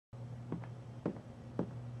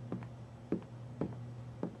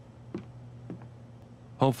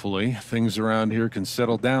Hopefully, things around here can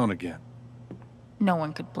settle down again. No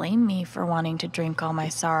one could blame me for wanting to drink all my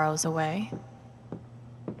sorrows away.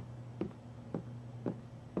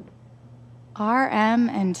 RM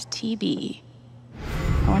and TB.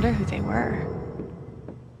 I wonder who they were.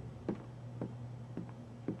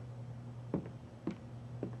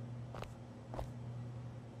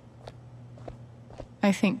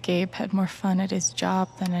 I think Gabe had more fun at his job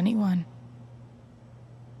than anyone.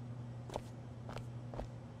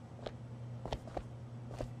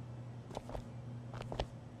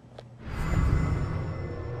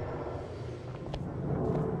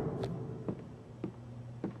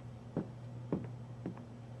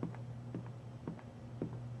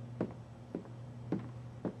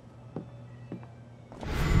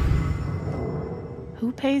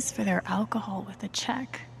 Who pays for their alcohol with a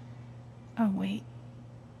check? Oh, wait.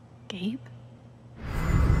 Gabe?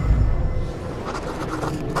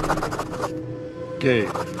 Gabe.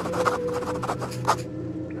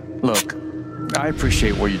 Look, I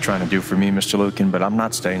appreciate what you're trying to do for me, Mr. Lucan, but I'm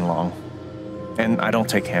not staying long. And I don't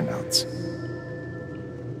take handouts.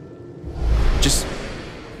 Just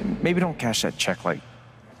maybe don't cash that check, like,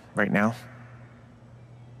 right now.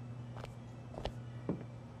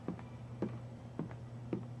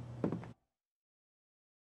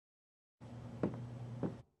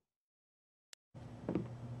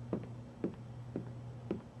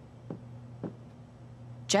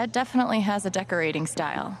 Jed definitely has a decorating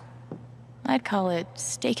style. I'd call it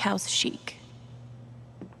steakhouse chic.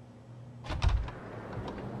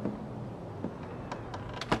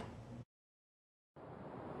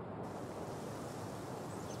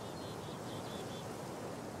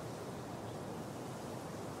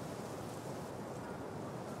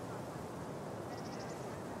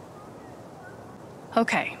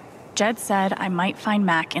 Okay, Jed said I might find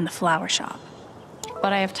Mac in the flower shop.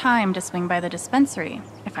 But I have time to swing by the dispensary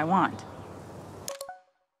if I want.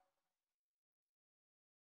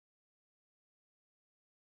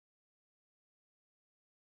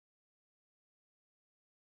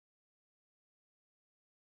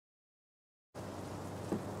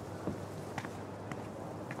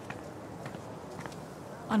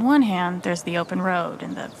 On one hand, there's the open road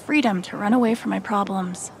and the freedom to run away from my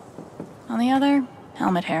problems. On the other,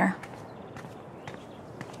 helmet hair.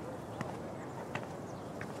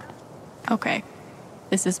 Okay,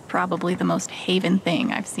 this is probably the most Haven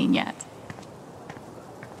thing I've seen yet.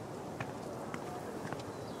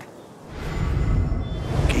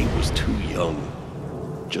 Gabe was too young.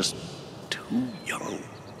 Just too young.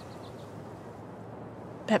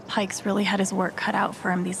 Bet Pike's really had his work cut out for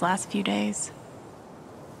him these last few days.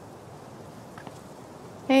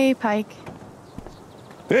 Hey, Pike.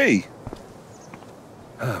 Hey!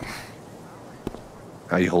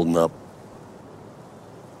 How you holding up?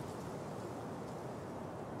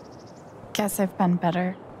 Guess I've been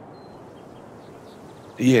better.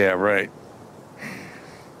 Yeah, right.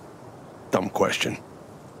 Dumb question.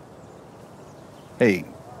 Hey,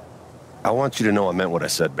 I want you to know I meant what I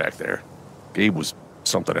said back there. Gabe was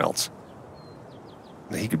something else.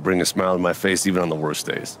 He could bring a smile to my face even on the worst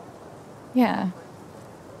days. Yeah,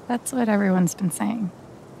 that's what everyone's been saying.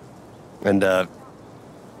 And,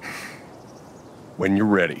 when you're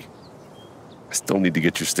ready, I still need to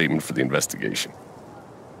get your statement for the investigation.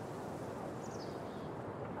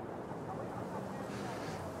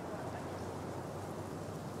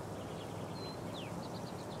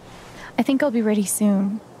 I think I'll be ready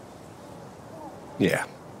soon. Yeah.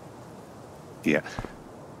 Yeah.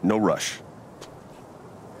 No rush.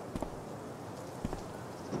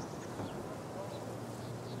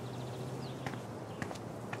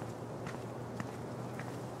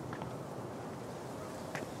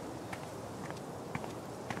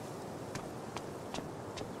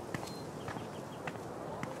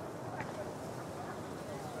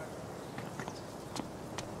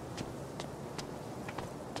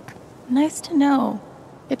 Nice to know.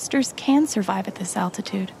 Hipsters can survive at this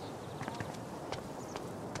altitude.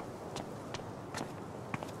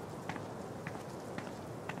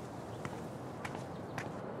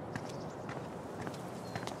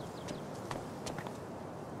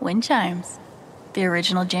 Wind chimes. The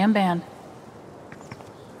original jam band.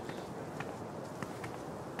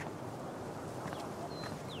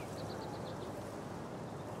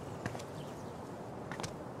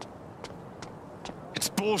 It's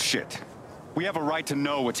bullshit. We have a right to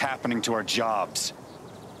know what's happening to our jobs.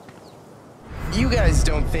 You guys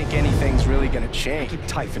don't think anything's really gonna change? I gave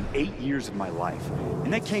Typhon 8 years of my life,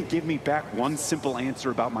 and they can't give me back one simple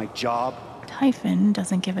answer about my job. Typhon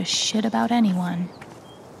doesn't give a shit about anyone.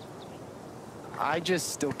 I just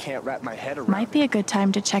still can't wrap my head around Might be a good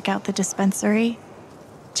time to check out the dispensary.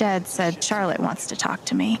 Jed said Charlotte wants to talk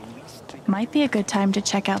to me. Might be a good time to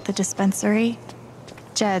check out the dispensary.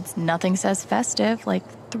 Jed's nothing says festive, like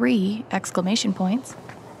 3 exclamation points.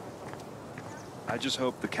 I just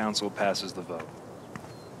hope the council passes the vote.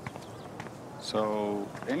 So,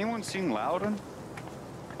 anyone seen Loudon?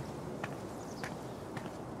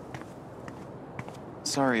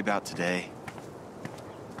 Sorry about today.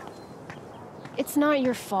 It's not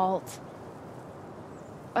your fault.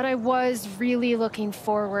 But I was really looking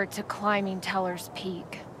forward to climbing Teller's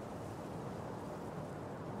Peak.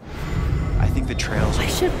 I think the trails Why are...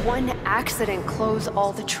 should one accident close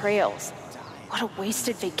all the trails? What a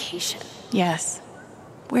wasted vacation. Yes,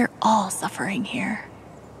 we're all suffering here.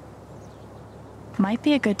 Might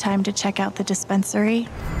be a good time to check out the dispensary.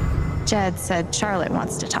 Jed said Charlotte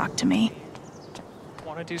wants to talk to me.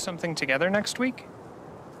 Want to do something together next week?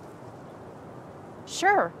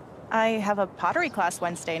 Sure. I have a pottery class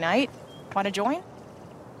Wednesday night. Want to join?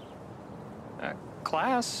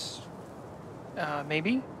 Class?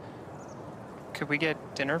 Maybe? Could we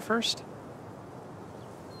get dinner first?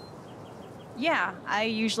 Yeah, I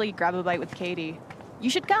usually grab a bite with Katie. You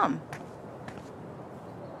should come.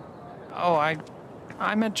 Oh,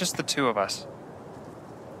 I meant just the 2 of us.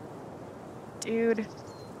 Dude,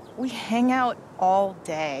 we hang out all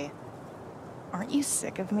day. Aren't you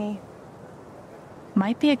sick of me?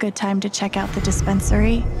 Might be a good time to check out the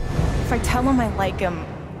dispensary. If I tell him I like him,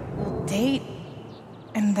 we'll date,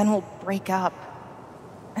 and then we'll break up.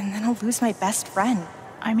 And then I'll lose my best friend.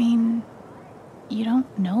 I mean, you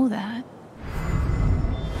don't know that.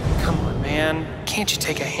 Come on, man. Can't you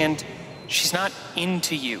take a hint? She's not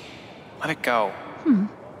into you. Let it go.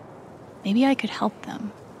 Maybe I could help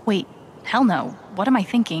them. Wait, hell no. What am I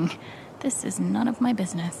thinking? This is none of my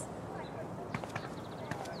business.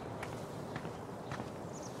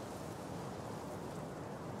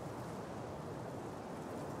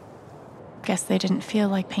 Guess they didn't feel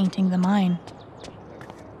like painting the mine.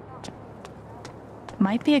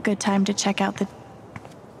 Might be a good time to check out the...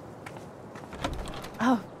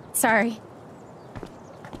 Oh, sorry.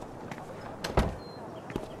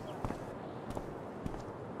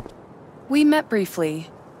 We met briefly.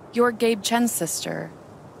 You're Gabe Chen's sister,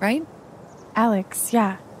 right? Alex,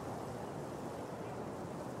 yeah.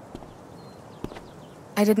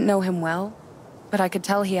 I didn't know him well, but I could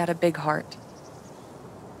tell he had a big heart.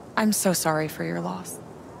 I'm so sorry for your loss.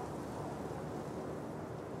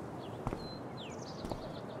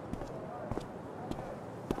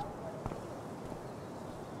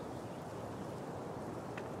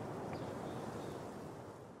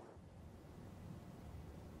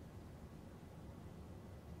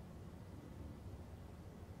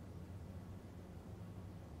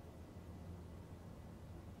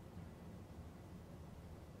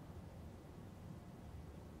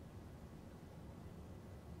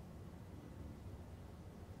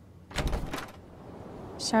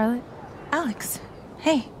 Charlotte? Alex,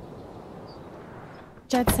 hey.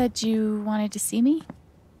 Jed said you wanted to see me?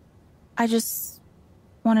 I just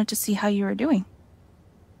wanted to see how you were doing.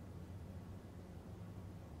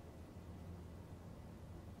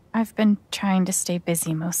 I've been trying to stay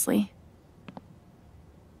busy mostly.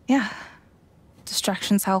 Yeah.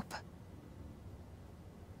 Distractions help.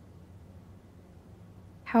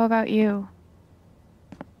 How about you?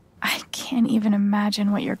 I can't even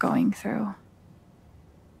imagine what you're going through.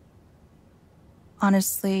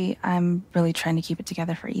 Honestly, I'm really trying to keep it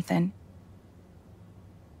together for Ethan.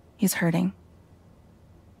 He's hurting.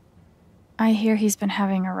 I hear he's been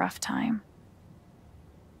having a rough time.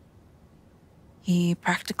 He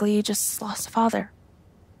practically just lost a father.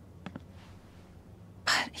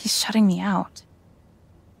 But he's shutting me out.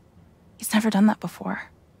 He's never done that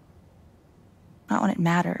before. Not when it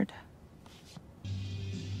mattered.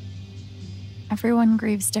 Everyone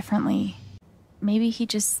grieves differently. Maybe he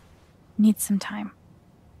just needs some time.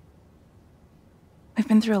 We've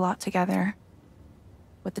been through a lot together.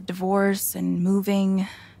 With the divorce and moving.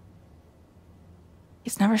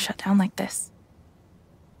 He's never shut down like this.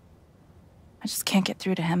 I just can't get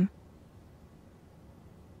through to him.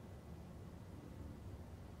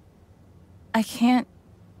 I can't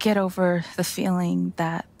get over the feeling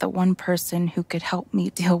that the one person who could help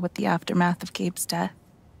me deal with the aftermath of Gabe's death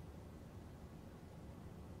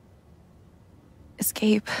is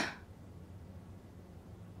Gabe.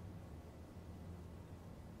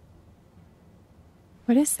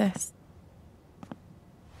 What is this?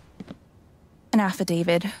 An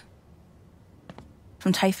affidavit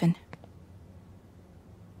from Typhon.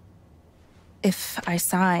 If I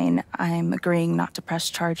sign, I'm agreeing not to press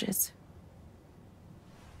charges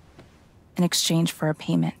in exchange for a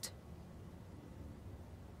payment.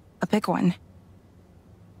 A big one.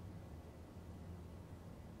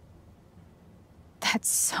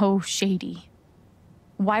 so shady.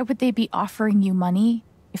 Why would they be offering you money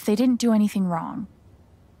if they didn't do anything wrong?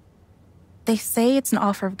 They say it's an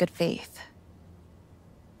offer of good faith.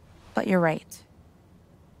 But you're right.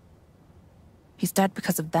 He's dead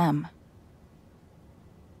because of them.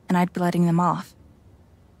 And I'd be letting them off.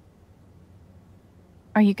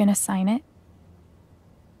 Are you gonna sign it?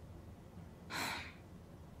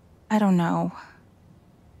 I don't know.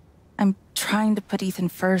 I'm trying to put Ethan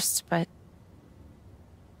first, but...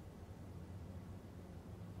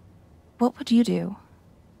 What would you do?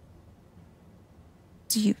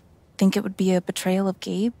 Do you think it would be a betrayal of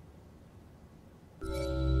Gabe?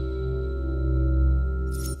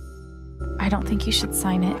 I don't think you should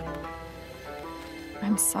sign it.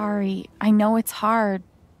 I'm sorry. I know it's hard,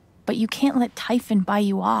 but you can't let Typhon buy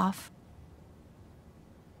you off.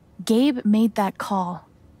 Gabe made that call,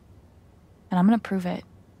 and I'm gonna prove it.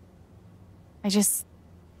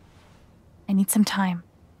 I need some time.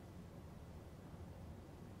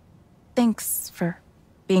 Thanks for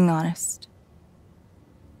being honest.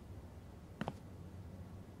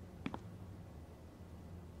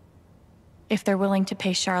 If they're willing to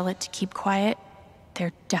pay Charlotte to keep quiet,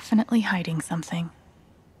 they're definitely hiding something.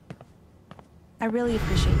 I really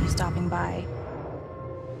appreciate you stopping by.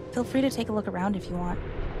 Feel free to take a look around if you want.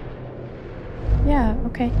 Yeah,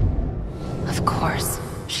 okay. Of course,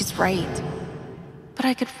 she's right. But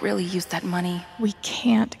I could really use that money. We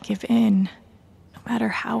can't give in, no matter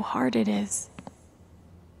how hard it is.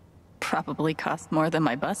 Probably cost more than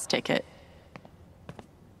my bus ticket.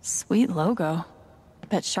 Sweet logo.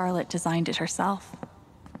 Bet Charlotte designed it herself.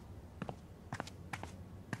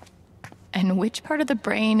 And which part of the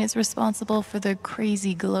brain is responsible for the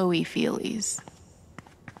crazy glowy feelies?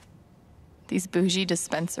 These bougie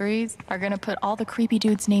dispensaries are gonna put all the creepy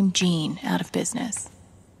dudes named Gene out of business.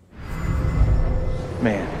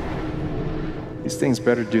 Man, these things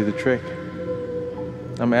better do the trick.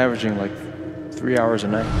 I'm averaging like 3 hours a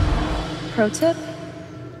night. Pro tip?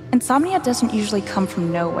 Insomnia doesn't usually come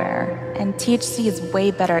from nowhere, and THC is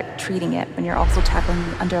way better at treating it when you're also tackling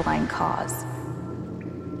the underlying cause.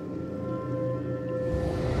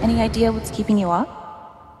 Any idea what's keeping you up?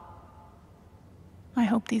 I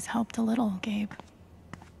hope these helped a little, Gabe.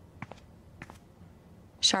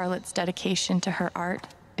 Charlotte's dedication to her art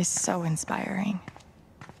is so inspiring.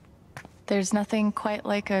 There's nothing quite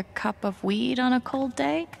like a cup of weed on a cold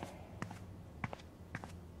day.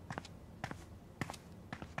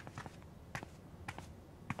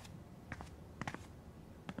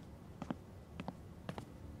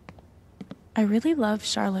 I really love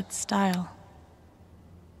Charlotte's style.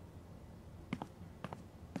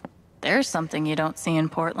 There's something you don't see in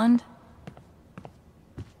Portland.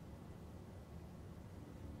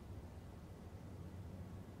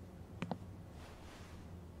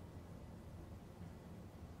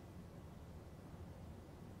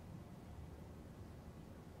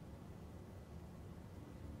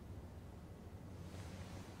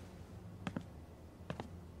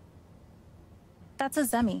 That's a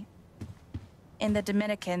Zemi. In the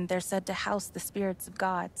Dominican, they're said to house the spirits of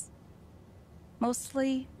gods.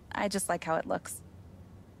 Mostly, I just like how it looks.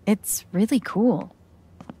 It's really cool.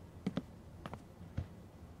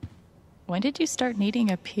 When did you start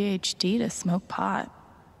needing a PhD to smoke pot?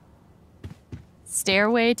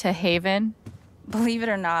 Stairway to Haven? Believe it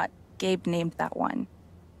or not, Gabe named that one.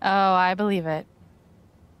 Oh, I believe it.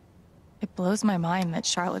 It blows my mind that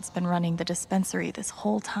Charlotte's been running the dispensary this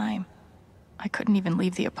whole time. I couldn't even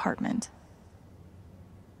leave the apartment.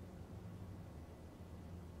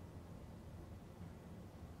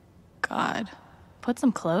 God, put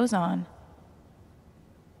some clothes on.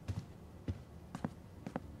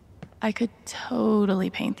 I could totally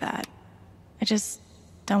paint that. I just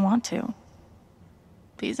don't want to.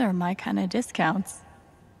 These are my kind of discounts.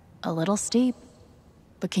 A little steep,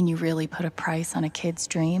 but can you really put a price on a kid's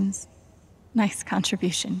dreams? Nice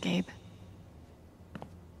contribution, Gabe.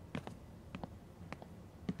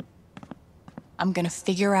 I'm gonna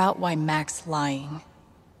figure out why Mac's lying.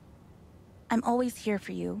 I'm always here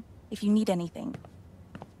for you, if you need anything.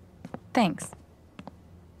 Thanks.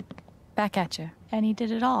 Back at you. And he did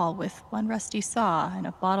it all with one rusty saw and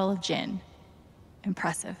a bottle of gin.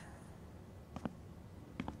 Impressive.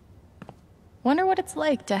 Wonder what it's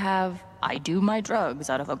like to have I do my drugs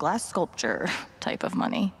out of a glass sculpture type of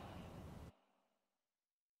money.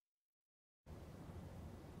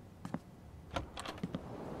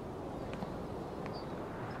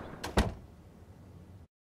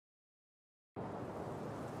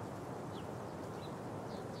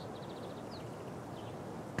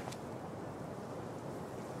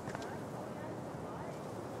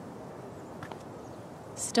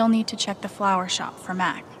 still need to check the flower shop for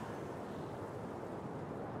Mac.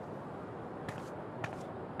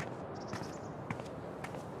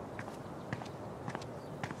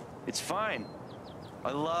 It's fine.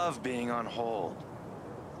 I love being on hold.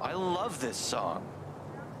 I love this song.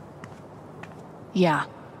 Yeah.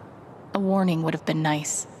 A warning would have been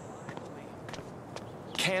nice.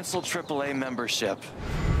 Cancel AAA membership.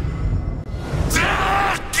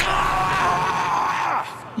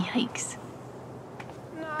 Yikes.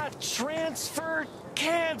 Not transfer,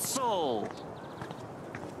 cancel.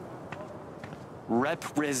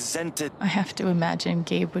 Represented. I have to imagine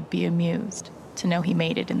Gabe would be amused to know he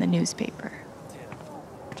made it in the newspaper.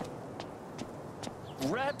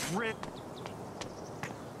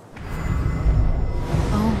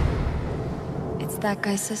 Oh, it's that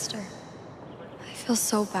guy's sister. I feel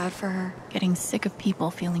so bad for her. Getting sick of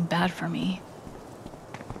people feeling bad for me.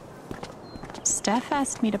 Steph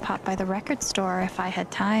asked me to pop by the record store if I had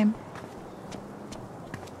time.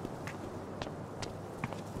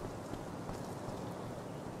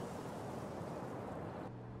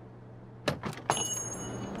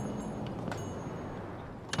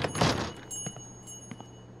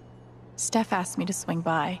 Steph asked me to swing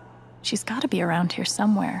by. She's got to be around here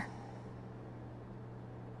somewhere.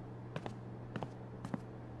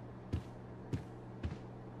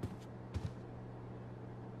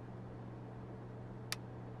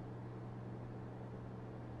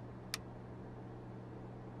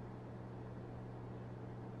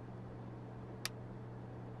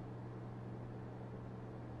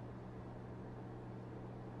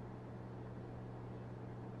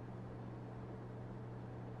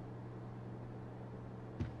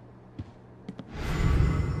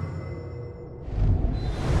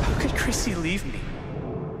 Chrissy leave me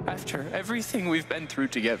after everything we've been through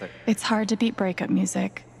together? It's hard to beat breakup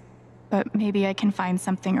music, but maybe I can find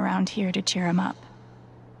something around here to cheer him up.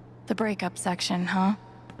 The breakup section, huh?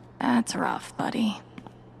 That's rough, buddy.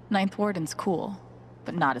 Ninth Warden's cool,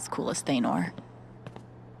 but not as cool as Thanor.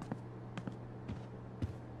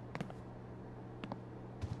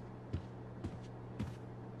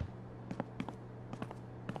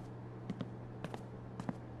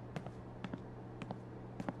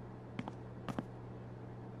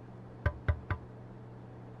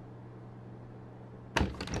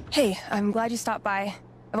 Hey, I'm glad you stopped by.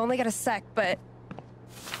 I've only got a sec, but...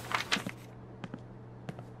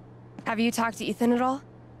 Have you talked to Ethan at all?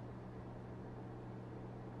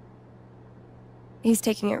 He's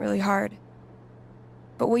taking it really hard.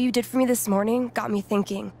 But what you did for me this morning got me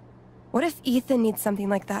thinking. What if Ethan needs something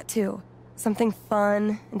like that too? Something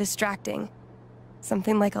fun and distracting.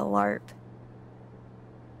 Something like a LARP.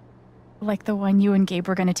 Like the one you and Gabe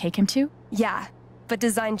were gonna take him to? Yeah, but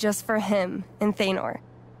designed just for him and Thanor.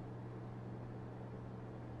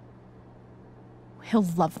 He'll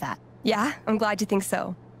love that. Yeah, I'm glad you think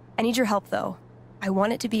so. I need your help, though. I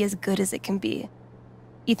want it to be as good as it can be.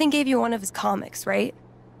 Ethan gave you one of his comics, right?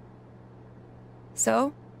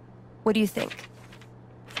 So, what do you think?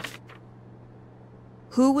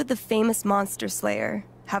 Who would the famous monster slayer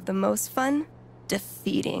have the most fun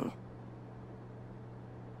defeating?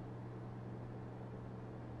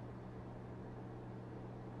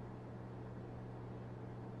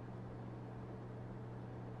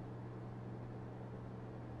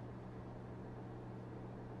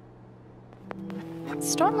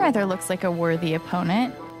 Stormrider looks like a worthy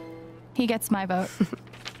opponent. He gets my vote.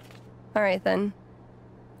 All right, then.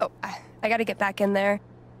 Oh, I gotta get back in there.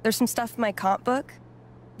 There's some stuff in my comp book.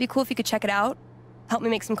 Be cool if you could check it out. Help me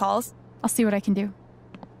make some calls. I'll see what I can do.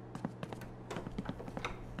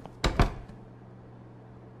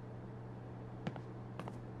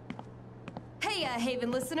 Hey,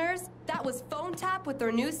 Haven listeners. That was Phone Tap with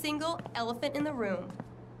their new single, Elephant in the Room.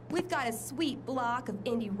 We've got a sweet block of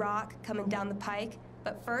indie rock coming down the pike,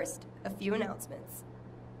 but first, a few announcements.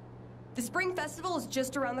 The Spring Festival is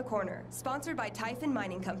just around the corner, sponsored by Typhon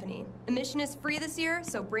Mining Company. Admission is free this year,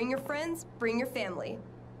 so bring your friends, bring your family.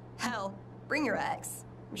 Hell, bring your ex.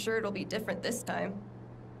 I'm sure it'll be different this time.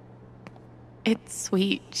 It's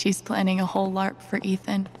sweet. She's planning a whole LARP for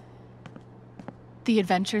Ethan. The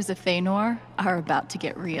adventures of Thanor are about to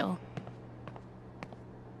get real.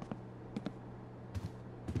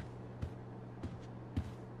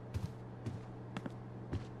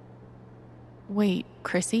 Wait,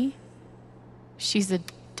 Chrissy? She's a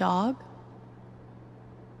dog?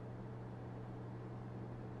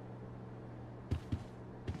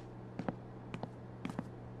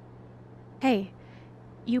 Hey,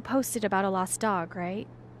 you posted about a lost dog, right?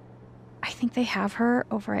 I think they have her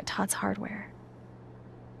over at Todd's Hardware.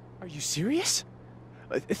 Are you serious?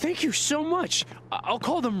 Thank you so much. I'll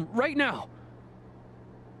call them right now.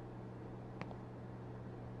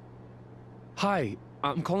 Hi,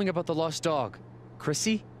 I'm calling about the lost dog.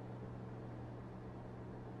 Chrissy?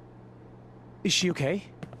 Is she okay?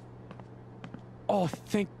 Oh,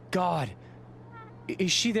 thank God.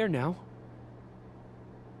 Is she there now?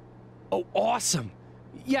 Oh, awesome!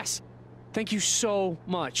 Yes! Thank you so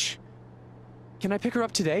much. Can I pick her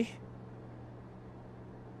up today?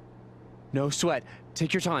 No sweat.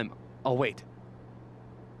 Take your time. I'll wait.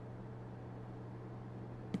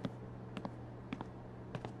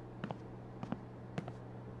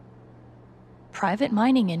 Private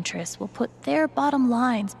mining interests will put their bottom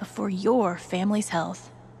lines before your family's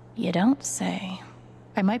health. You don't say.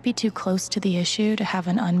 I might be too close to the issue to have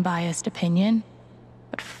an unbiased opinion,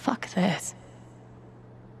 but fuck this.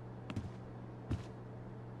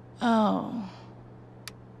 Oh.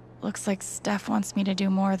 Looks like Steph wants me to do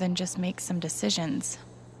more than just make some decisions.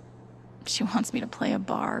 She wants me to play a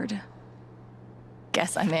bard.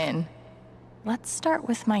 Guess I'm in. Let's start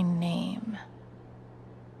with my name.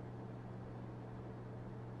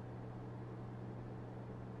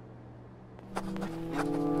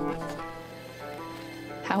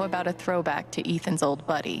 How about a throwback to Ethan's old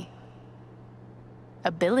buddy?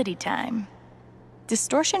 Ability time.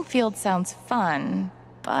 Distortion field sounds fun,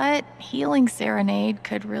 but healing serenade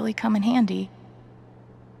could really come in handy.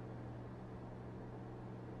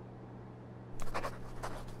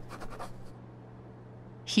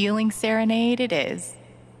 Healing serenade it is.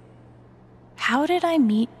 How did I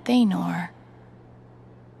meet Thanor?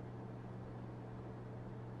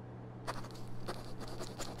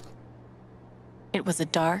 It was a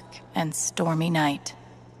dark and stormy night.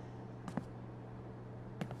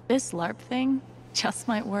 This LARP thing just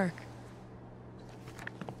might work.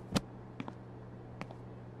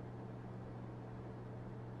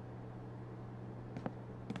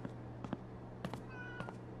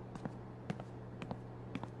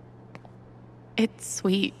 It's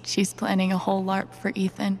sweet she's planning a whole LARP for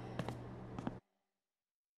Ethan.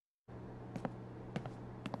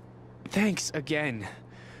 Thanks again.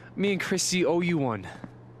 Me and Chrissy owe you one.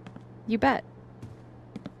 You bet.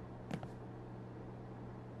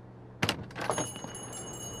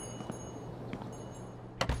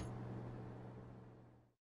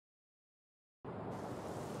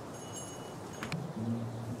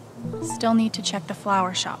 Still need to check the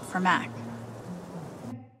flower shop for Mac.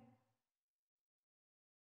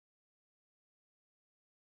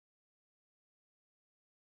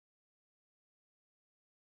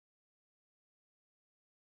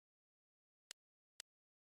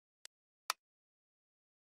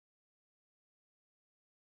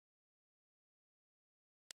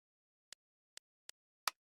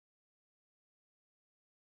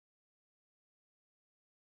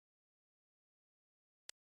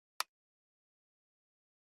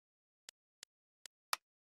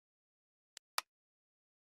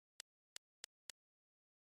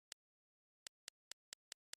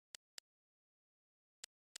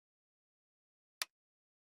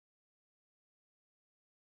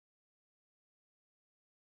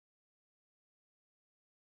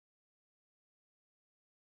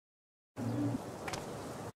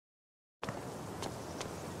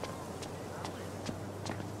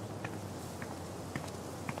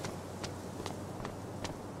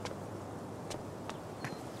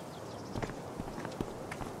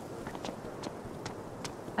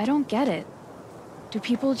 I don't get it. Do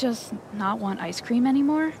people just not want ice cream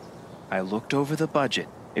anymore? I looked over the budget.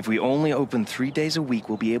 If we only open 3 days a week,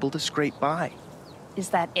 we'll be able to scrape by. Is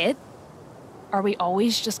that it? Are we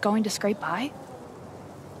always just going to scrape by?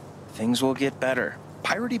 Things will get better.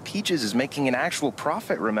 Piratey Peaches is making an actual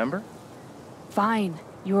profit, remember? Fine.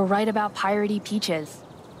 You were right about Piratey Peaches.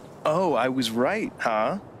 Oh, I was right,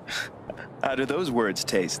 huh? How do those words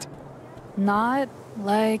taste? Not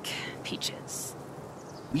like peaches.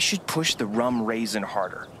 We should push the rum raisin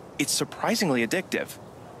harder. It's surprisingly addictive.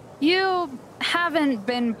 You haven't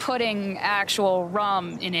been putting actual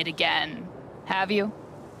rum in it again, have you?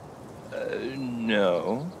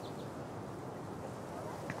 No.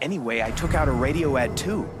 Anyway, I took out a radio ad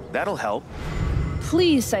too. That'll help.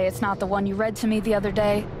 Please say it's not the one you read to me the other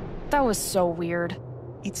day. That was so weird.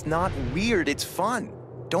 It's not weird, it's fun.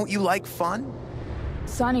 Don't you like fun?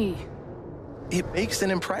 Sonny. It makes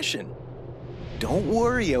an impression. Don't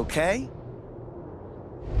worry, okay?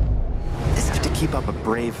 I have to keep up a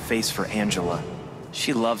brave face for Angela.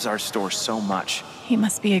 She loves our store so much. He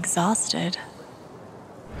must be exhausted.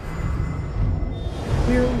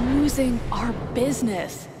 We're losing our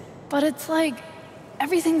business. But it's like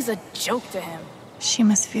everything's a joke to him. She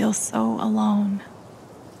must feel so alone.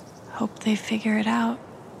 Hope they figure it out.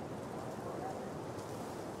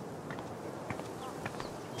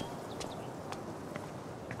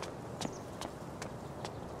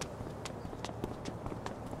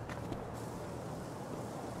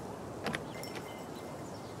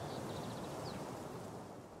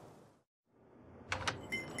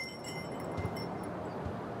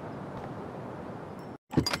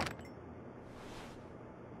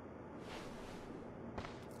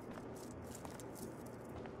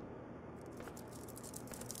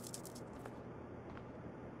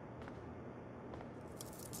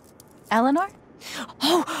 Eleanor?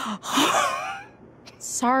 Oh!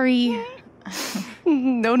 Sorry.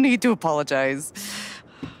 No need to apologize.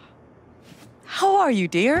 How are you,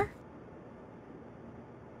 dear?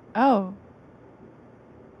 Oh.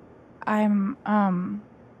 I'm,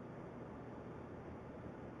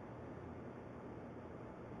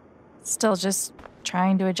 still just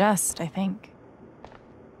trying to adjust, I think.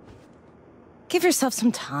 Give yourself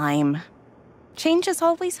some time. Change is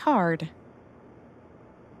always hard.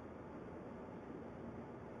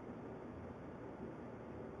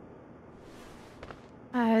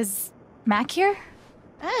 Is Mac here?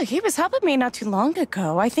 He was helping me not too long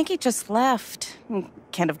ago. I think he just left.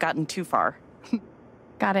 Can't have gotten too far.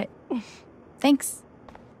 Got it. Thanks.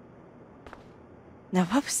 Now,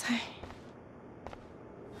 what was I?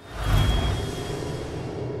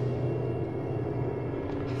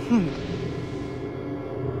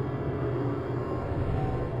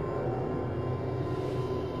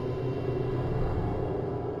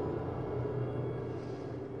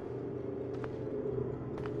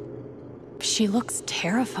 She looks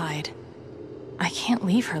terrified. I can't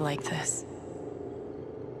leave her like this.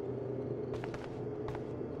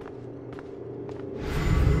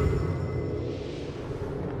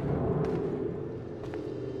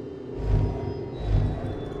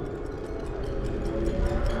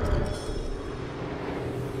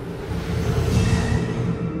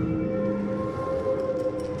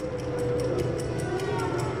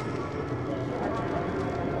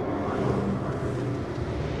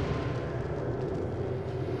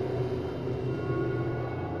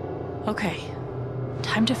 Okay,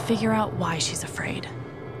 time to figure out why she's afraid.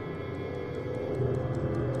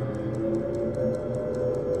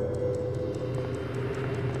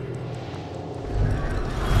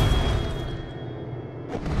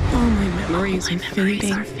 All my memories are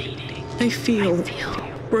fading. I feel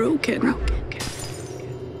broken.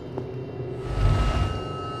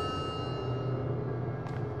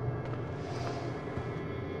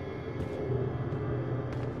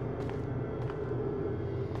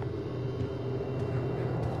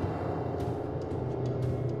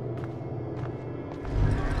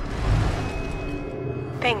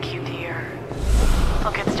 Thank you, dear.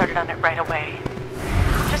 I'll get started on it right away.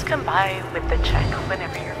 Just come by with the check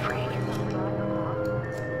whenever you're free.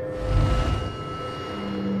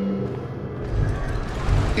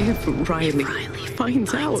 If Riley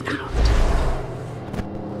finds out,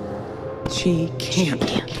 she can't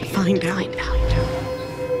find out.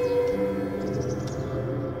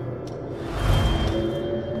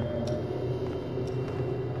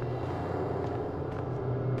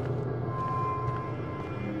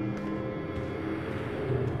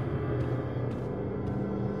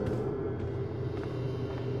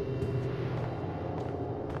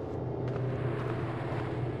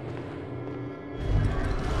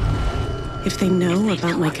 If they know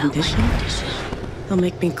about my condition, they'll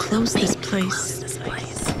make me close this place.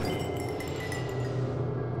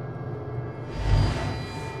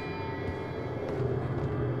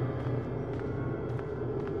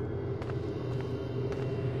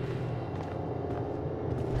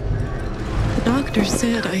 The doctor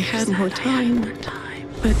said I had more time,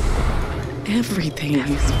 but everything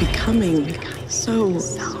is becoming so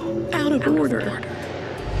out of order.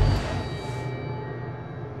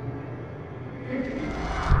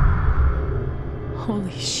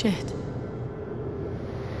 Holy shit.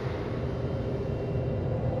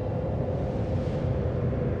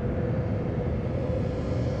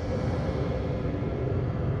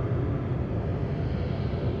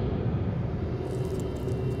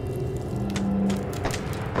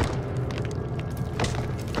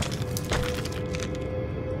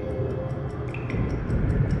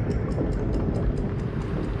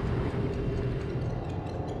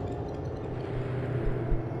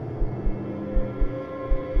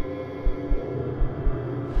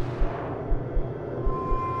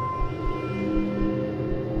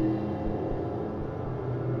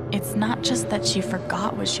 It's not just that she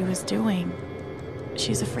forgot what she was doing.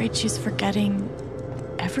 She's afraid she's forgetting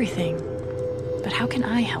everything. But how can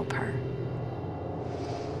I help her?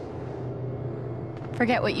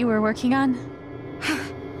 Forget what you were working on?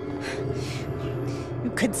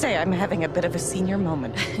 You could say I'm having a bit of a senior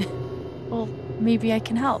moment. Well, maybe I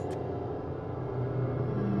can help.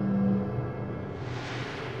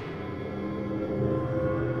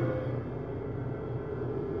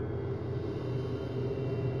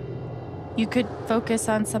 You could focus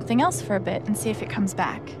on something else for a bit and see if it comes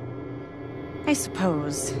back. I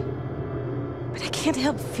suppose. But I can't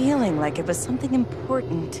help feeling like it was something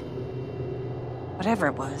important. Whatever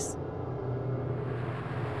it was.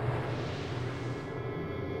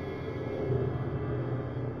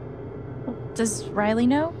 Does Riley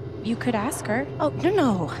know? You could ask her. Oh,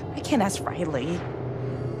 no. I can't ask Riley.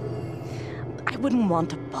 I wouldn't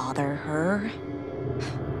want to bother her.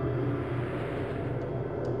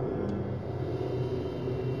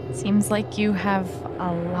 Seems like you have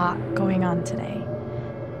a lot going on today.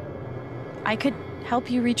 I could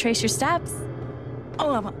help you retrace your steps.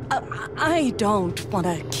 Oh, I don't want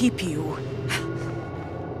to keep you.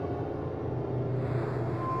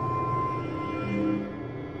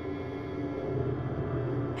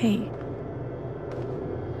 Hey.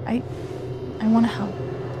 I want to help.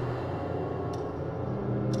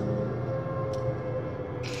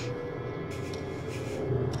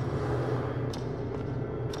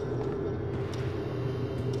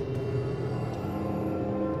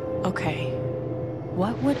 Okay.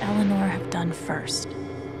 What would Eleanor have done first?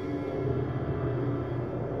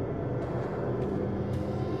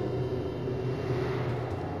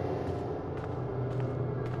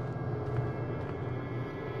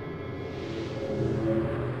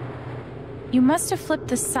 You must have flipped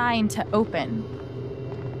the sign to open.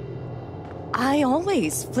 I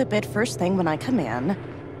always flip it first thing when I come in.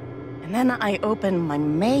 And then I open my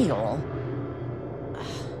mail.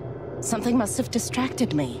 Something must have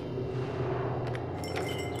distracted me.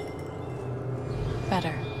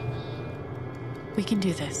 Better. We can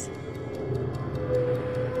do this.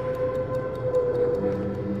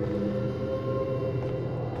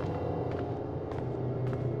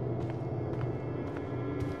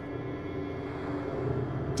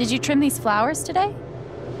 Did you trim these flowers today?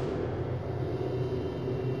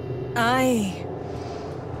 I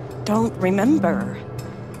don't remember.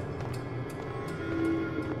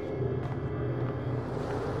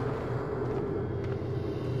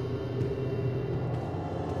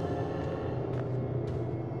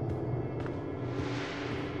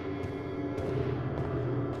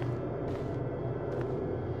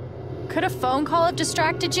 Could a phone call have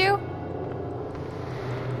distracted you?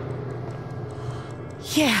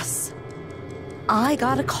 Yes. I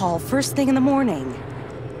got a call first thing in the morning.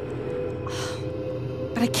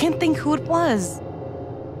 But I can't think who it was.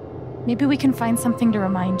 Maybe we can find something to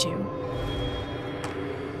remind you.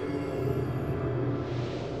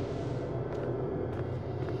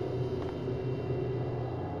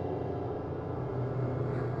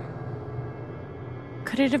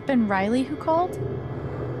 Could it have been Riley who called?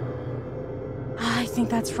 I think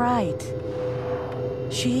that's right.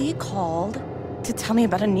 She called to tell me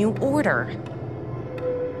about a new order.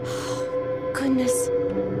 Goodness.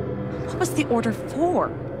 What was the order for?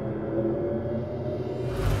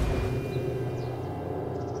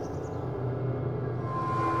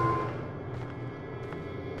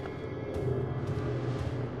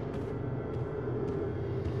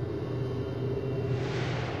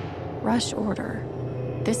 Rush order.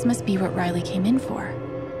 This must be what Riley came in for.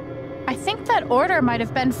 I think that order might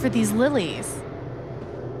have been for these lilies.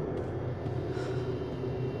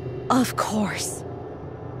 Of course.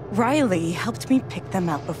 Riley helped me pick them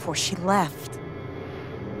out before she left.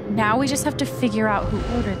 Now we just have to figure out who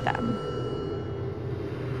ordered them.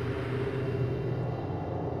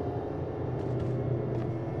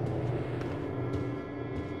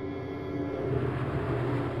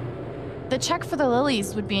 The check for the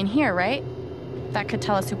lilies would be in here, right? That could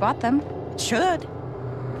tell us who bought them. Should.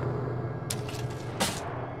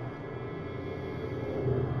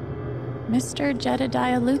 Mr.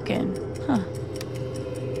 Jedediah Lucan. Huh.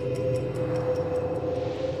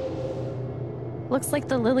 Looks like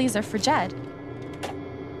the lilies are for Jed.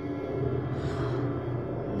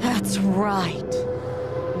 That's right.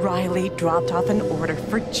 Riley dropped off an order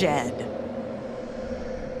for Jed.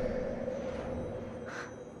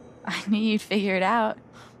 I knew you'd figure it out.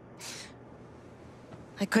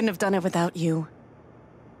 I couldn't have done it without you.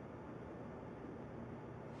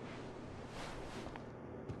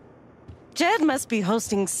 Jed must be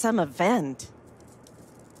hosting some event.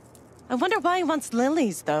 I wonder why he wants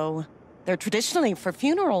lilies, though. They're traditionally for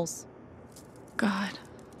funerals. God.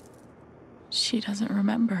 She doesn't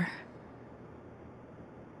remember.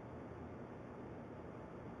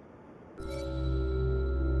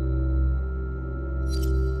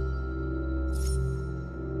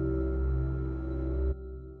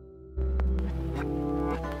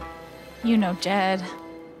 You know Jed.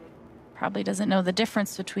 Probably doesn't know the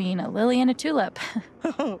difference between a lily and a tulip.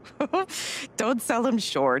 Don't sell him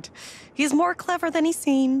short. He's more clever than he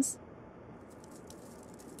seems.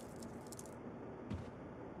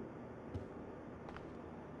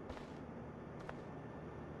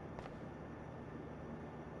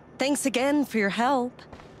 Thanks again for your help.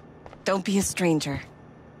 Don't be a stranger.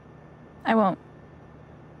 I won't.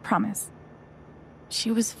 Promise.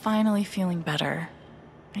 She was finally feeling better.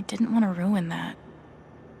 I didn't want to ruin that.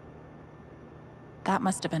 That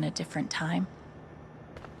must have been a different time.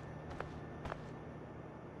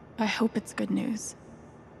 I hope it's good news.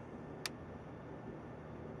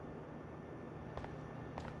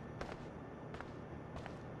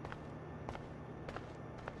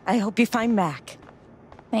 I hope you find Mac.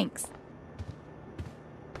 Thanks.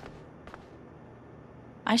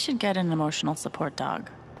 I should get an emotional support dog.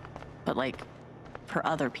 But like, for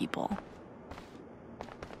other people.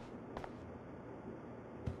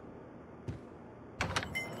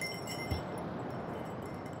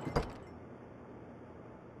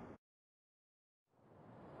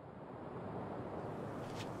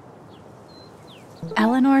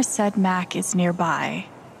 Eleanor said Mac is nearby.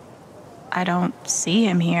 I don't see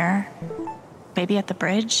him here. Maybe at the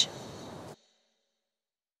bridge?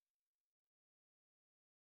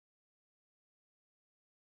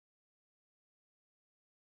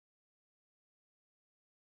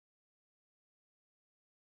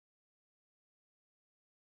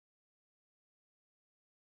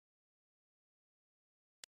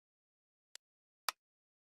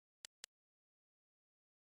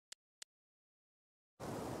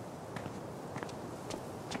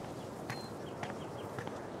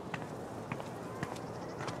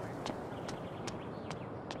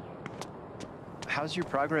 How's your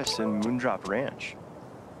progress in Moondrop Ranch?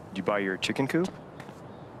 Did you buy your chicken coop?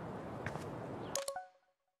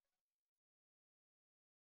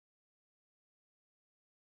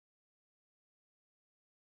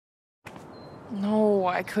 No,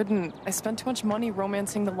 I couldn't. I spent too much money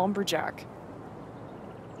romancing the lumberjack.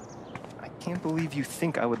 I can't believe you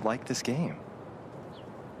think I would like this game.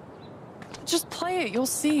 Just play it, you'll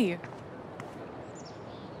see.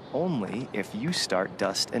 Only if you start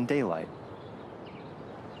Dust and Daylight.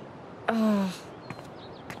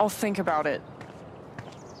 I'll think about it.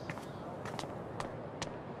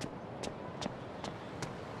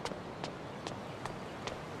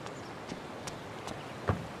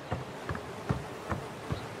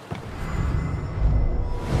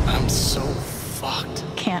 I'm so fucked.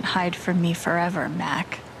 Can't hide from me forever,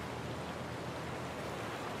 Mac.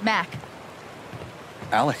 Mac,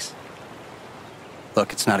 Alex.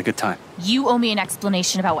 Look, it's not a good time. you owe me an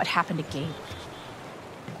explanation about what happened to Gabe.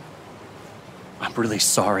 I'm really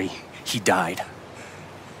sorry he died.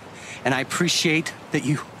 And I appreciate that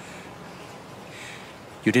you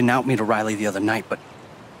didn't out me to Riley the other night, but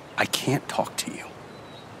I can't talk to you.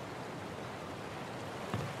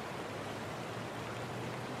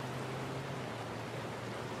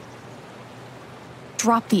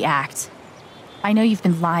 Drop the act. I know you've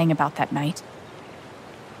been lying about that night.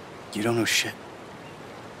 You don't know shit.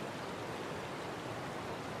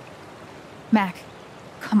 Mac,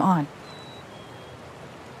 come on.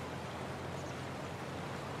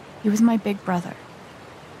 He was my big brother.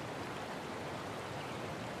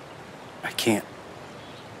 I can't.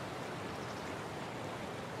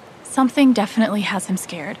 Something definitely has him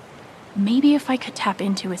scared. Maybe if I could tap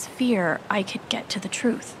into his fear, I could get to the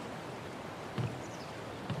truth.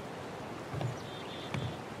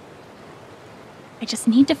 I just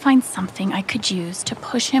need to find something I could use to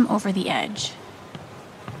push him over the edge.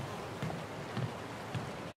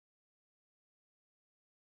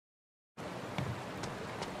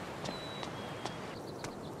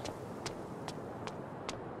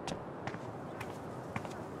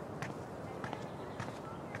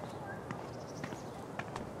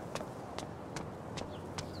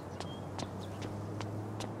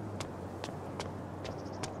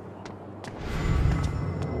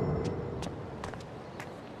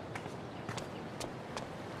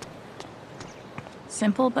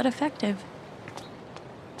 Simple but effective.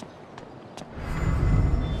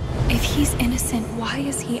 If he's innocent, why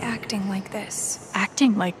is he acting like this?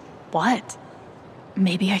 Acting like what?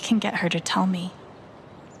 Maybe I can get her to tell me.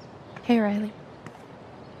 Hey, Riley.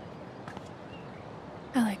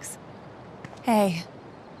 Alex. Hey.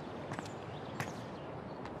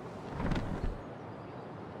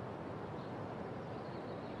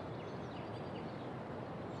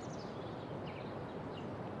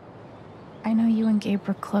 I know you and Gabe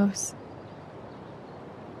were close.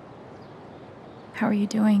 How are you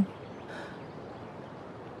doing?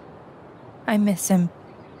 I miss him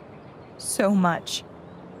so much.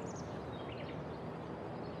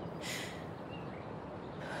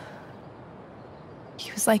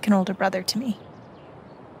 He was like an older brother to me.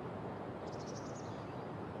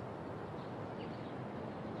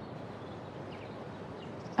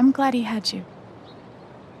 I'm glad he had you.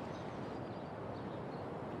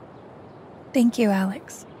 Thank you,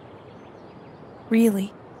 Alex.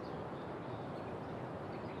 Really.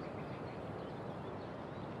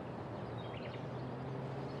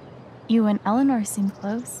 You and Eleanor seem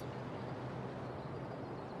close.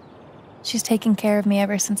 She's taken care of me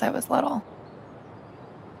ever since I was little.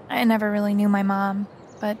 I never really knew my mom,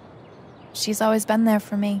 but she's always been there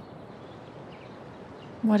for me.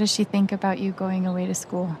 What does she think about you going away to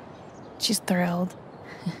school? She's thrilled.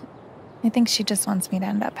 I think she just wants me to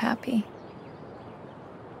end up happy.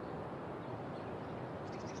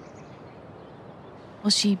 Will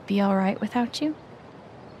she be all right without you?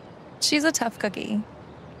 She's a tough cookie,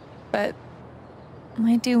 but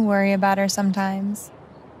I do worry about her sometimes.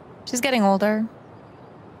 She's getting older.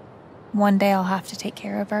 One day I'll have to take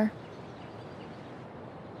care of her.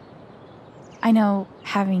 I know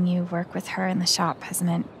having you work with her in the shop has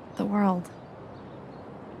meant the world.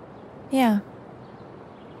 Yeah.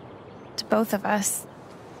 To both of us.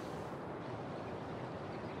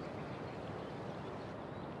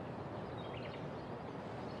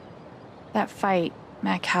 That fight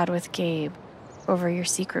Mac had with Gabe over your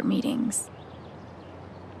secret meetings.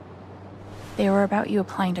 They were about you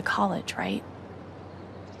applying to college, right?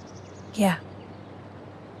 Yeah.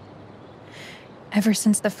 Ever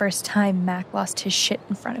since the first time Mac lost his shit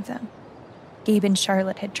in front of them, Gabe and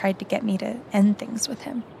Charlotte had tried to get me to end things with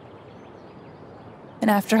him. And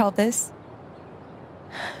after all this,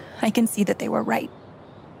 I can see that they were right.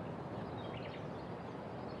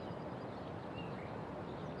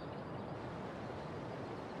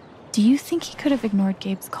 Do you think he could have ignored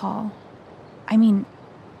Gabe's call? I mean,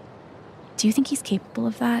 do you think he's capable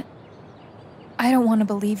of that? I don't want to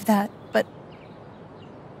believe that, but...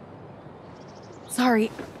 Sorry.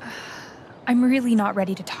 I'm really not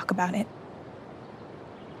ready to talk about it.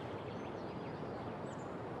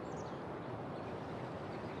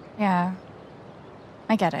 Yeah,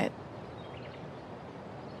 I get it.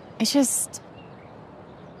 It's just...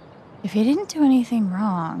 if he didn't do anything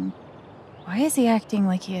wrong, why is he acting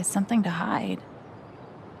like he has something to hide?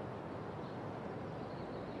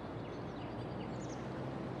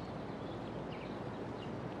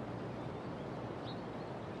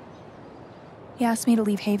 He asked me to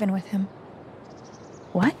leave Haven with him.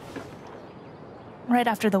 What? Right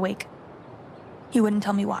after the wake. He wouldn't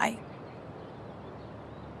tell me why.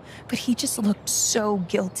 But he just looked so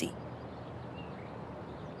guilty.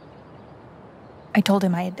 I told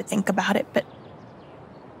him I had to think about it, but...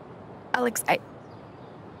 Alex, I'm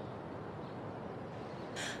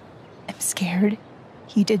scared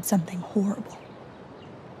he did something horrible.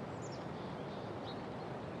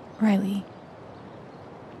 Riley,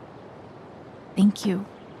 thank you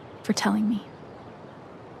for telling me.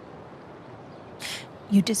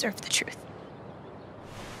 You deserve the truth.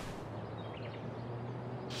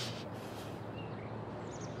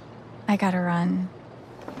 I gotta run.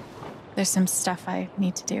 There's some stuff I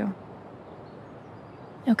need to do.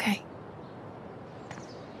 Okay.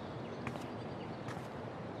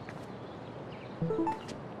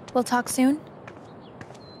 We'll talk soon?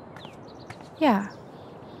 Yeah.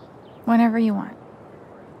 Whenever you want.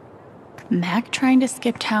 Mac trying to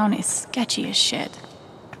skip town is sketchy as shit.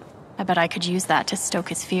 I bet I could use that to stoke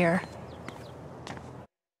his fear.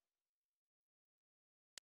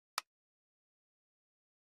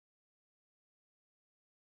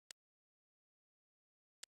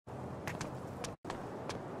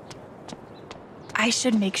 I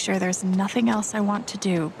should make sure there's nothing else I want to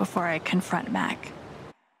do before I confront Mac.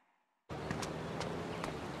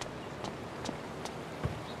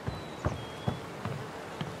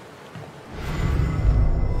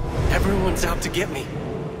 Everyone's out to get me.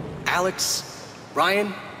 Alex,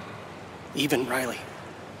 Ryan, even Riley.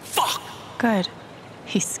 Fuck! Good.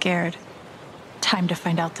 He's scared. Time to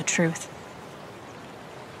find out the truth.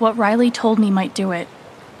 What Riley told me might do it,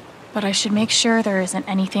 but I should make sure there isn't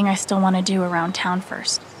anything I still want to do around town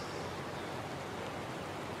first.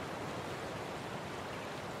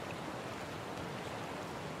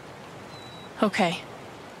 Okay,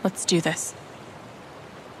 let's do this.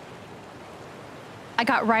 I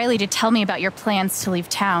got Riley to tell me about your plans to leave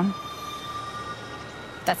town.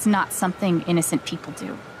 That's not something innocent people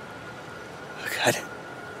do. God,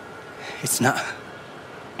 it's not...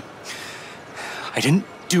 I didn't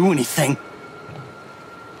do anything.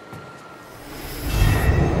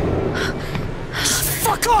 Just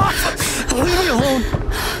fuck off! Leave me alone!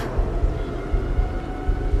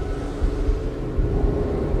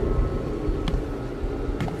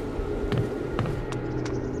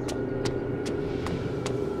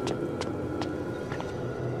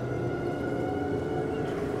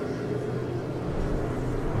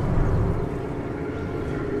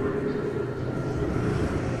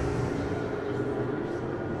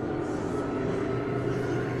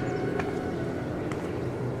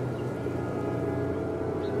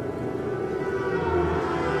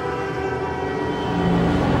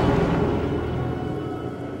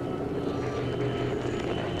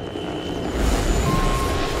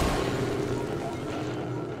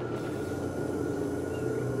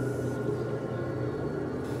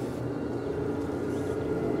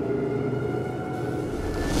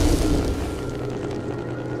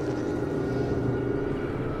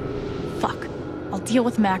 Fuck. I'll deal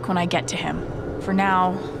with Mac when I get to him. For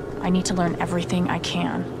now, I need to learn everything I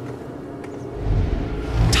can.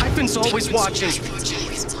 Typhon's always watching.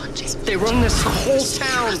 They run this whole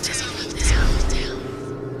town.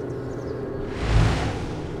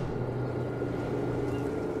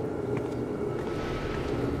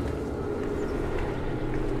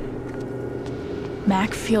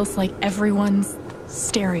 Mac feels like everyone's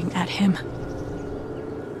staring at him.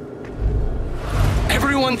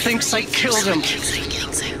 Everyone thinks I killed him.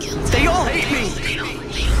 They all hate me.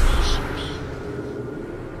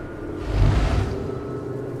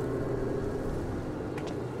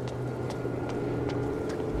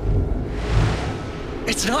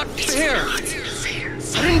 It's not fair. I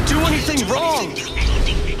didn't do anything wrong.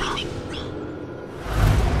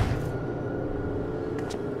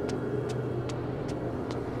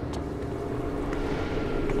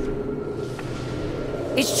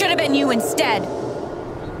 It should have been you instead.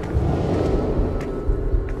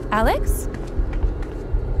 Alex?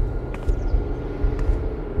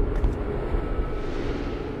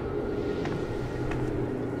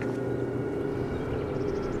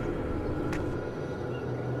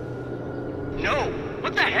 No!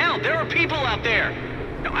 What the hell? There are people out there!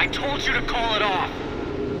 No, I told you to call it off!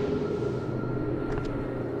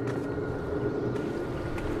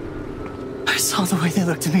 I saw the way they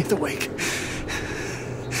looked at me at the wake.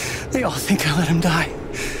 They all think I let him die.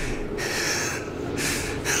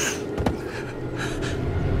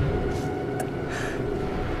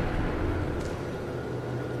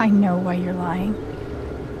 I know why you're lying.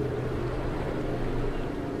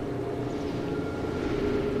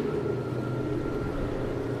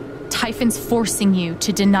 Typhon's forcing you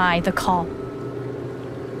to deny the call.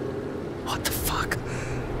 What the fuck?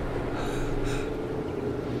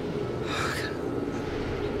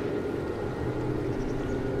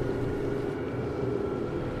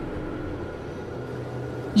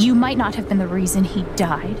 You might not have been the reason he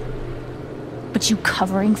died, but you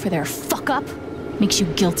covering for their fuck-up makes you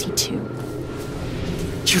guilty too.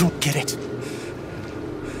 You don't get it.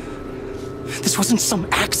 This wasn't some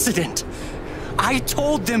accident. I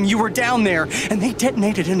told them you were down there, and they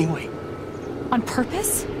detonated anyway. On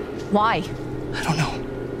purpose? Why? I don't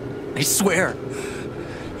know. I swear.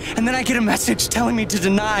 And then I get a message telling me to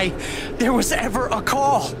deny there was ever a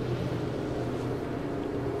call.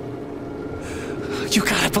 You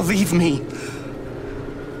gotta believe me.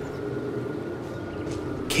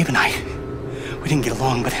 Gabe and I, we didn't get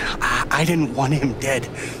along, but I didn't want him dead.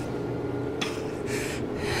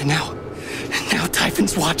 And now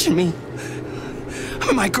Typhon's watching me.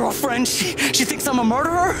 My girlfriend, she thinks I'm a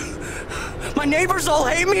murderer. My neighbors all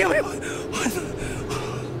hate me. I mean,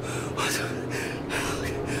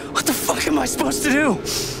 what the fuck am I supposed to do?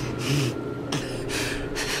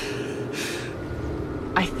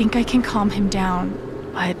 I think I can calm him down,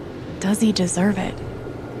 but does he deserve it?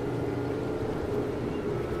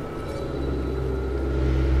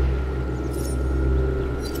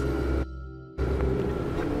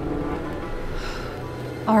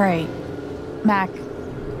 All right, Mac.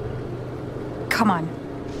 Come on.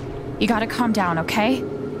 You gotta calm down, okay?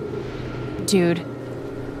 Dude,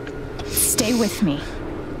 stay with me.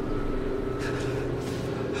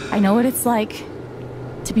 I know what it's like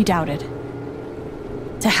to be doubted.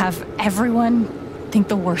 To have everyone think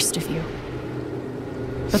the worst of you.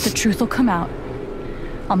 But the truth will come out.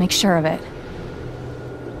 I'll make sure of it.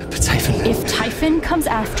 But Typhon... If Typhon comes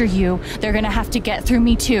after you, they're gonna have to get through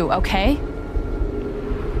me too, okay?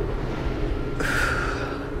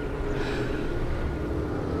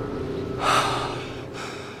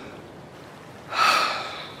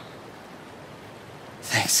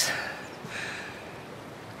 Thanks.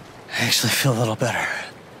 I actually feel a little better.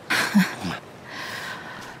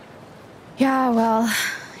 Yeah, well,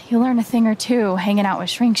 you learn a thing or two hanging out with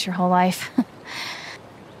shrinks your whole life.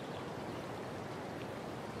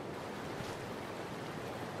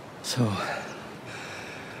 So,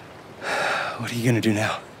 what are you gonna do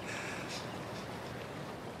now?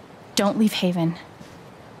 Don't leave Haven.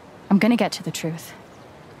 I'm gonna get to the truth.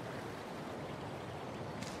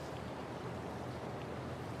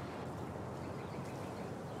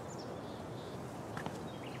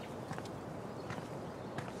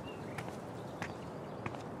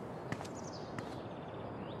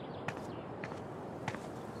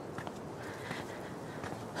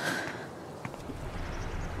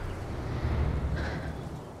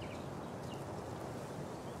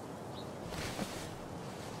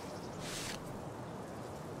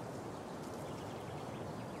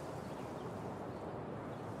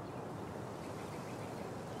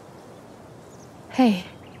 Hey.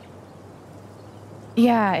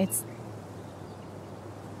 Yeah, it's...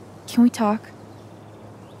 Can we talk?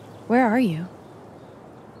 Where are you?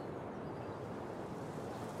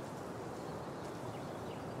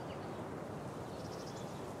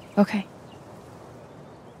 Okay.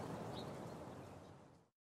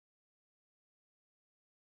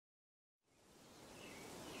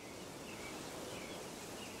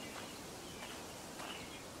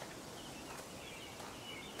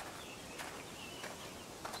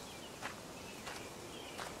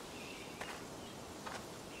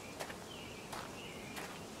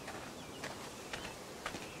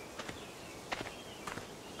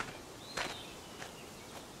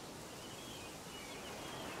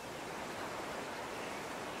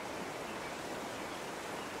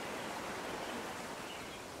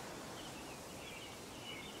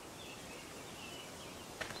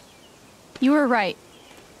 You were right.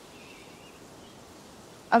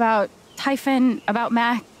 About Typhon, about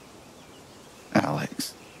Mac.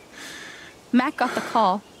 Alex. Mac got the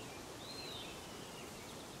call.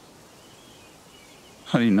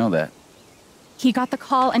 How do you know that? He got the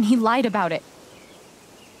call and he lied about it.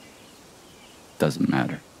 Doesn't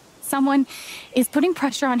matter. Someone is putting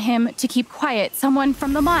pressure on him to keep quiet. Someone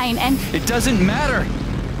from the mine and... It doesn't matter!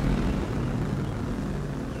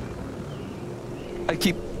 I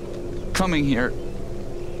keep coming here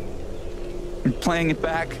and playing it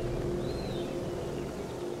back.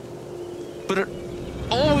 But it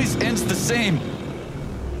always ends the same.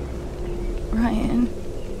 Ryan.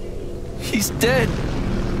 He's dead.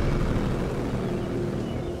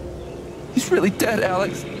 He's really dead,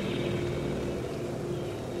 Alex.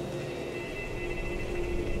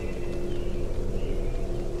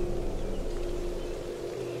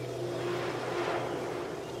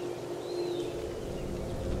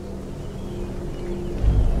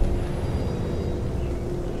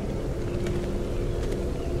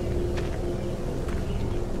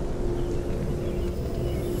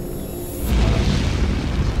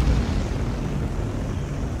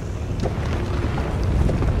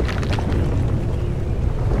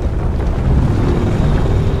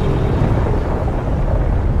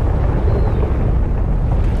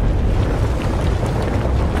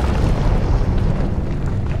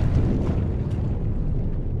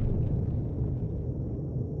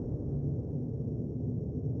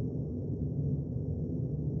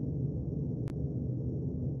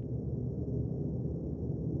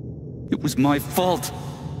 It was my fault.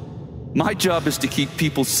 My job is to keep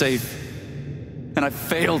people safe. And I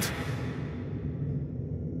failed.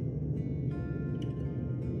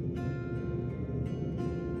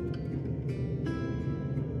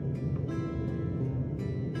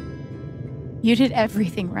 You did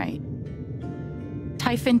everything right.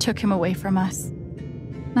 Typhon took him away from us.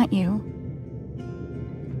 Not you.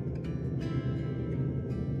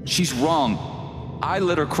 She's wrong. I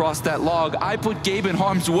let her cross that log. I put Gabe in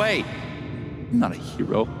harm's way. I'm not a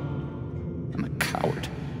hero. I'm a coward.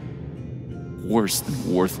 Worse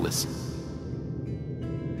than worthless.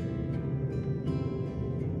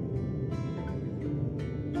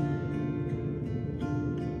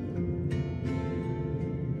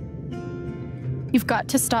 You've got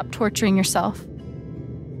to stop torturing yourself.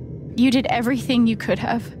 You did everything you could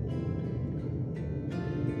have.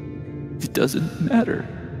 It doesn't matter.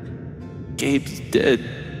 Gabe's dead.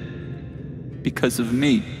 Because of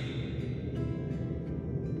me.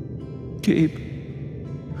 Gabe,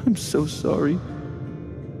 I'm so sorry.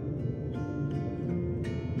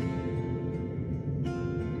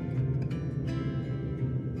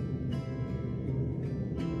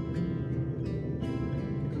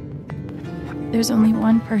 There's only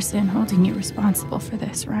one person holding you responsible for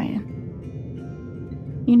this, Ryan.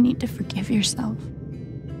 You need to forgive yourself.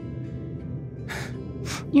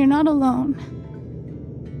 You're not alone.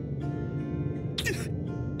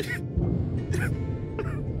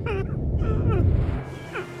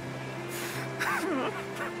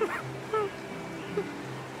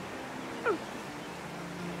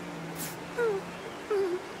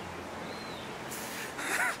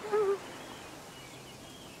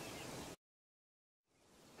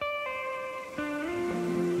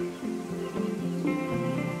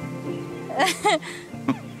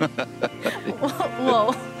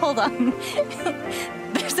 Whoa, hold on.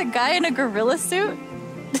 There's a guy in a gorilla suit?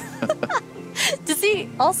 Does he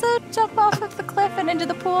also jump off of the cliff and into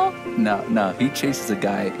the pool? No, he chases a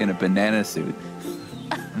guy in a banana suit.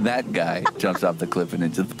 That guy jumps off the cliff and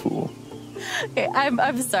into the pool. Okay,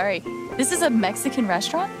 I'm sorry. This is a Mexican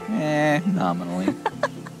restaurant? Nominally.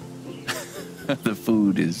 The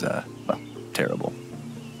food is, well, terrible.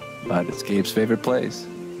 But it's Gabe's favorite place.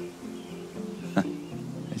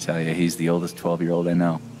 I tell you, he's the oldest 12-year-old I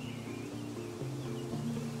know.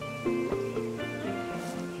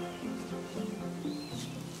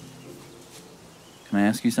 Can I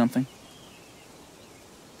ask you something?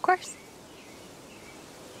 Of course.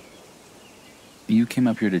 You came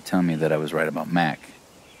up here to tell me that I was right about Mac.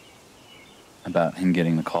 About him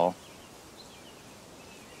getting the call.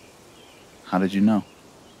 How did you know?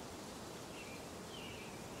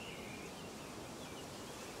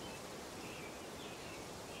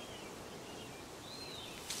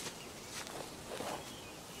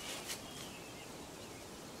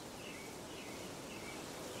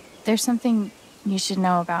 There's something you should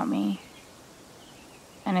know about me.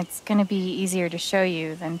 And it's gonna be easier to show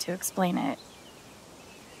you than to explain it.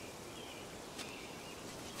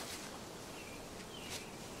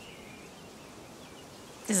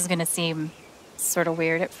 This is gonna seem sort of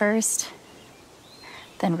weird at first,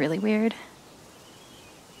 then really weird.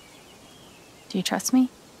 Do you trust me?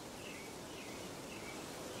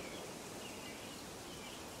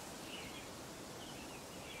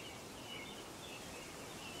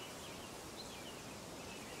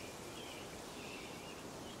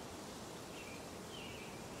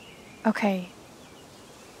 Okay.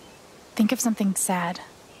 Think of something sad.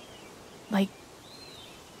 Like,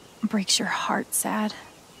 breaks your heart sad.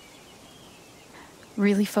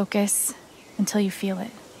 Really focus until you feel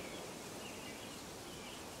it.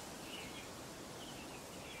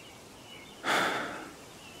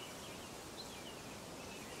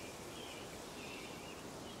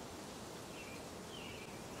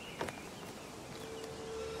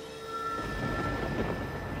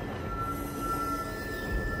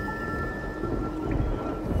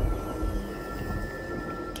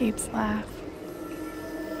 Gabe's laugh.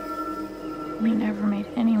 We never made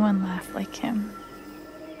anyone laugh like him.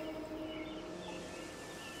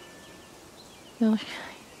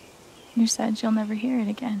 You're sad you'll never hear it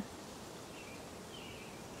again.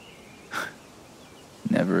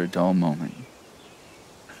 Never a dull moment.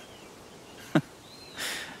 The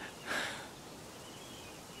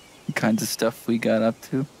kinds of stuff we got up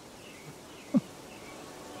to.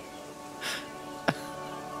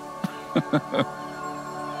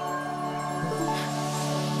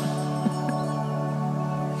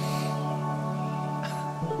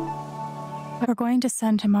 We're going to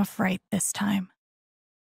send him off right this time.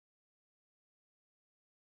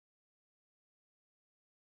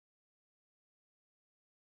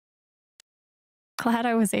 Glad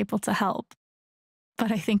I was able to help,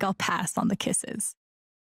 but I think I'll pass on the kisses.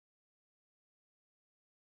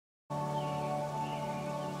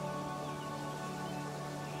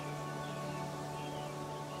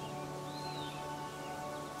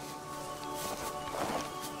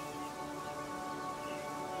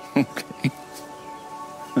 Okay.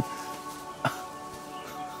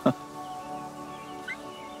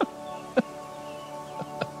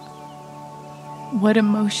 What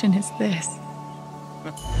emotion is this?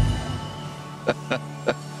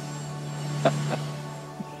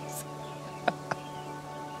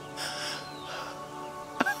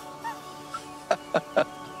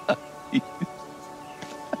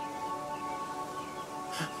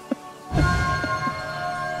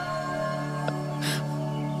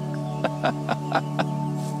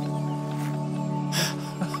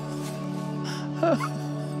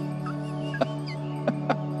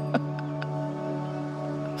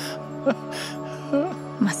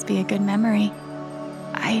 Must be a good memory.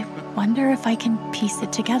 I wonder if I can piece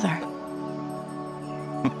it together.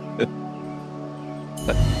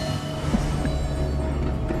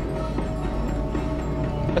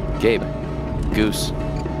 Gabe, Goose.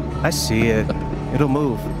 I see it. It'll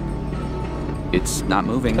move. It's not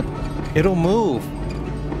moving. It'll move.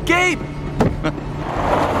 Gabe!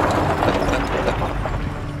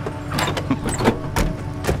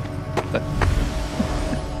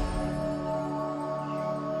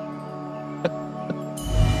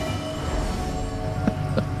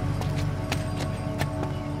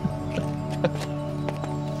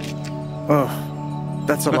 Oh,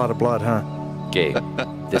 that's a lot of blood, huh? Gabe,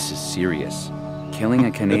 this is serious. Killing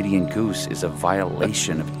a Canadian goose is a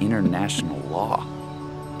violation of international law.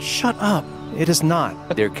 Shut up. It is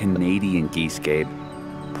not. They're Canadian geese, Gabe.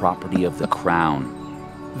 Property of the Crown.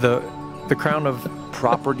 The Crown of...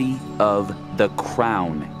 Property of the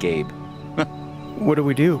Crown, Gabe. What do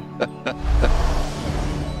we do?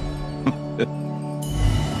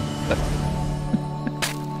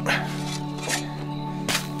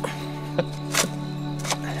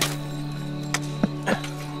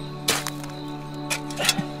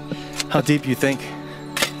 How deep you think?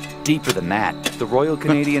 Deeper than that. The Royal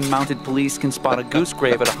Canadian Mounted Police can spot a goose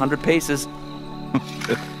grave at 100 paces.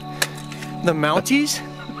 The Mounties?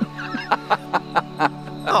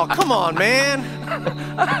 Oh, come on, man.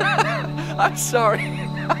 I'm sorry.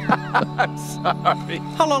 I'm sorry.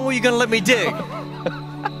 How long were you gonna let me dig?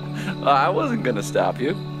 I wasn't gonna stop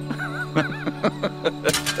you.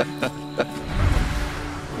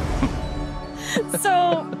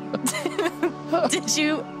 So, did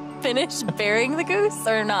you finish burying the goose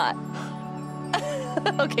or not?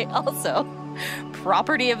 Okay, also,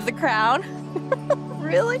 property of the crown?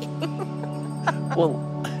 Really? Well,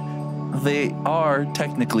 they are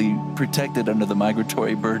technically protected under the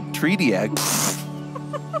Migratory Bird Treaty Act.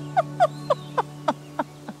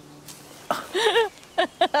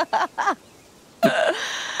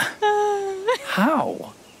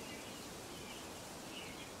 How?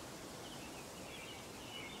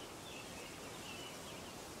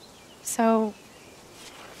 So,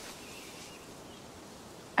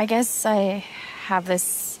 I guess I have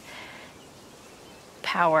this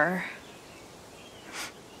power.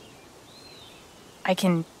 I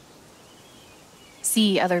can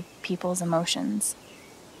see other people's emotions.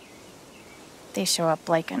 They show up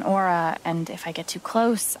like an aura, and if I get too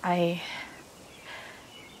close, I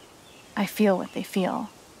feel what they feel.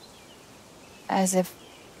 As if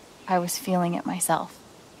I was feeling it myself.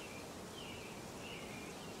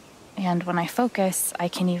 And when I focus, I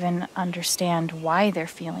can even understand why they're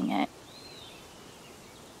feeling it.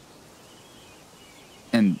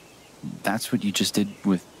 And that's what you just did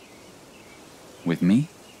with me?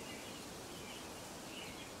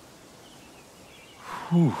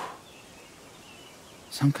 Whew.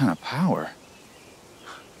 Some kind of power.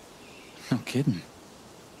 No kidding.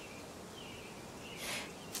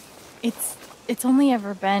 It's only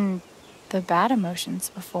ever been the bad emotions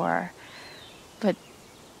before, but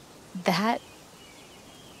that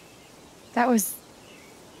was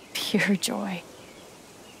pure joy.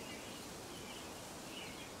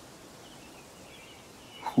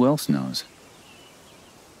 Who else knows?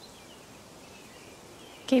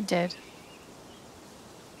 Gabe did.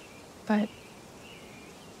 But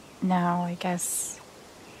now I guess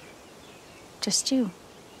just you.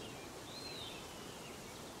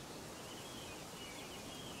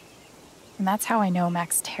 And that's how I know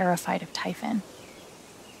Mac's terrified of Typhon.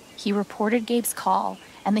 He reported Gabe's call,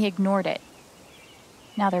 and they ignored it.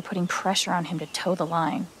 Now they're putting pressure on him to toe the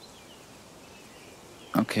line.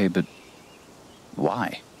 Okay, but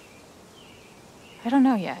why? I don't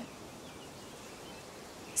know yet.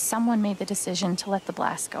 Someone made the decision to let the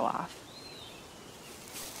blast go off.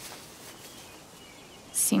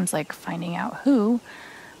 Seems like finding out who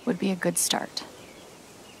would be a good start.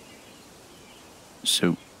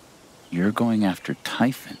 So, you're going after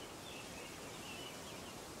Typhon?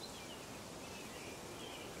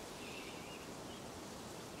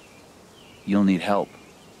 You'll need help.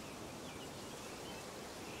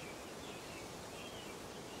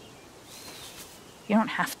 You don't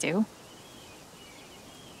have to.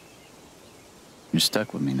 You're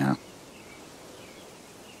stuck with me now.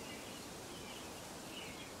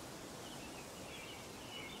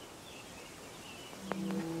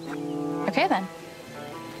 Okay then.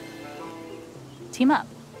 Team up.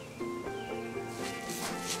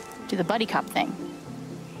 Do the buddy cop thing.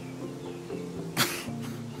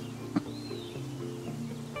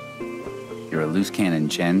 You're a loose cannon,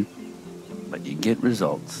 Chen, but you get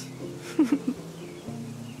results.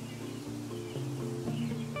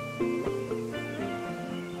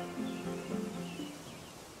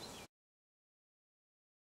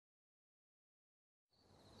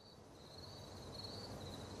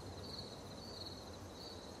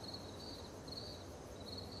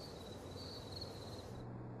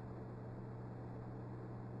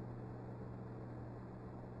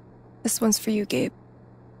 This one's for you, Gabe.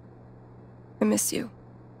 I miss you.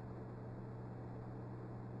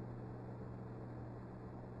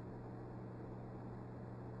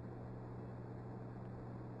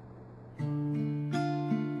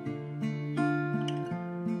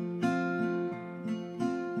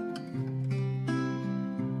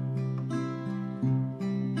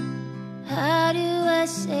 How do I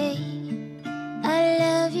say I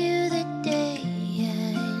love you the day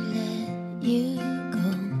I let you go?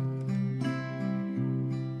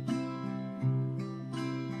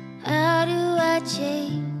 How do I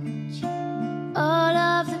change all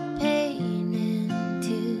of the pain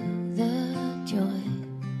into the joy?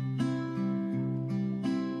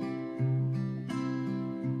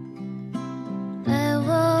 I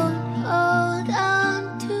won't hold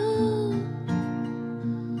on to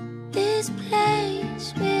this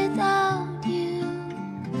place without you.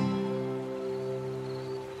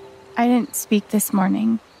 I didn't speak this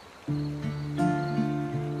morning.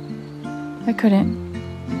 I couldn't.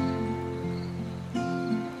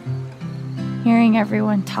 Hearing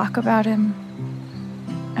everyone talk about him,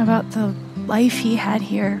 about the life he had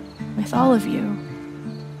here with all of you.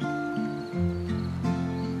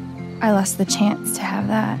 I lost the chance to have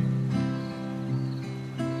that.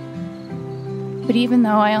 But even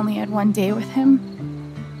though I only had one day with him,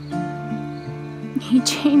 he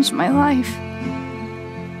changed my life.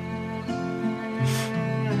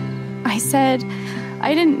 I said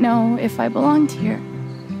I didn't know if I belonged here.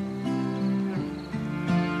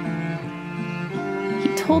 He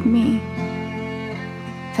told me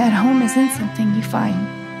that home isn't something you find.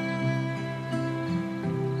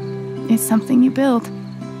 It's something you build.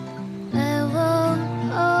 I won't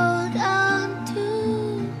hold on to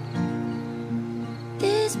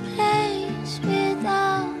this place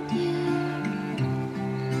without you.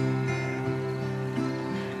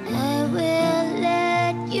 I will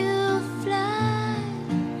let you fly.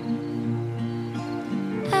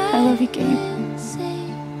 I love you, Gabe.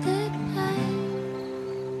 Say goodbye.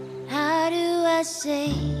 How do I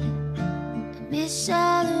say I miss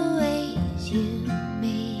all the ways you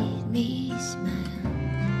made me smile?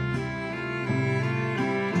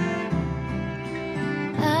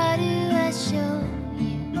 How do I show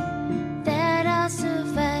you that I'll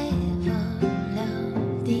survive all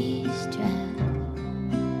of these trials?